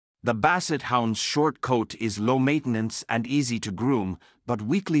The Basset Hound's short coat is low maintenance and easy to groom, but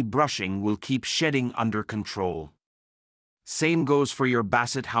weekly brushing will keep shedding under control. Same goes for your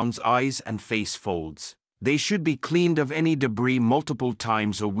Basset Hound's eyes and face folds. They should be cleaned of any debris multiple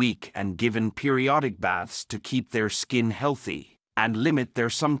times a week and given periodic baths to keep their skin healthy and limit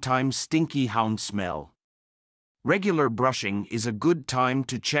their sometimes stinky hound smell. Regular brushing is a good time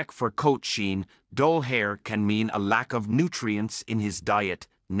to check for coat sheen. Dull hair can mean a lack of nutrients in his diet,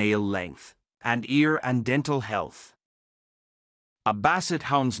 nail length, and ear and dental health. A Basset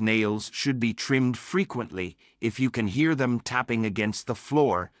Hound's nails should be trimmed frequently. If you can hear them tapping against the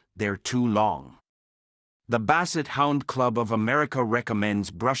floor, they're too long. The Basset Hound Club of America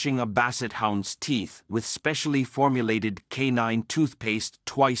recommends brushing a Basset Hound's teeth with specially formulated canine toothpaste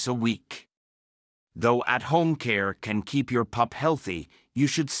twice a week. Though at-home care can keep your pup healthy, you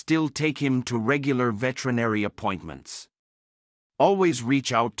should still take him to regular veterinary appointments. Always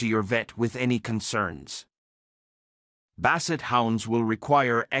reach out to your vet with any concerns. Basset Hounds will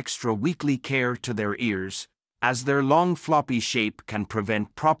require extra weekly care to their ears, as their long floppy shape can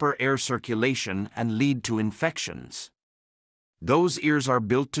prevent proper air circulation and lead to infections. Those ears are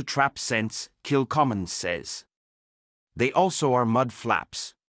built to trap scents, Kilcommons says. They also are mud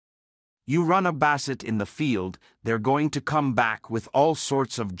flaps. You run a Basset in the field, they're going to come back with all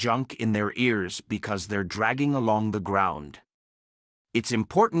sorts of junk in their ears because they're dragging along the ground. It's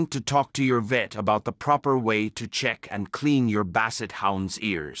important to talk to your vet about the proper way to check and clean your Basset Hound's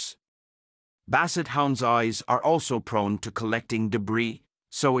ears. Basset Hound's eyes are also prone to collecting debris,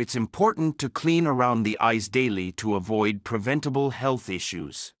 so it's important to clean around the eyes daily to avoid preventable health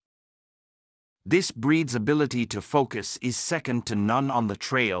issues. This breed's ability to focus is second to none on the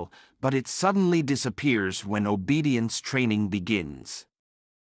trail, but it suddenly disappears when obedience training begins.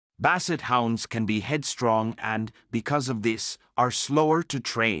 Basset Hounds can be headstrong and, because of this, are slower to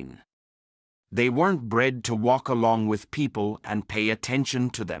train. They weren't bred to walk along with people and pay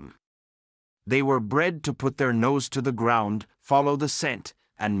attention to them. They were bred to put their nose to the ground, follow the scent,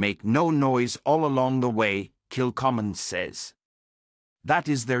 and make no noise all along the way, Kilcommons says. That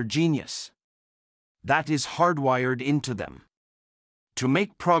is their genius. That is hardwired into them. To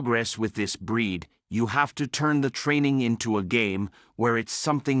make progress with this breed, you have to turn the training into a game where it's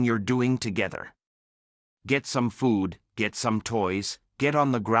something you're doing together. Get some food, get some toys, get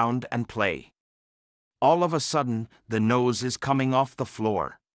on the ground and play. All of a sudden, the nose is coming off the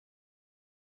floor.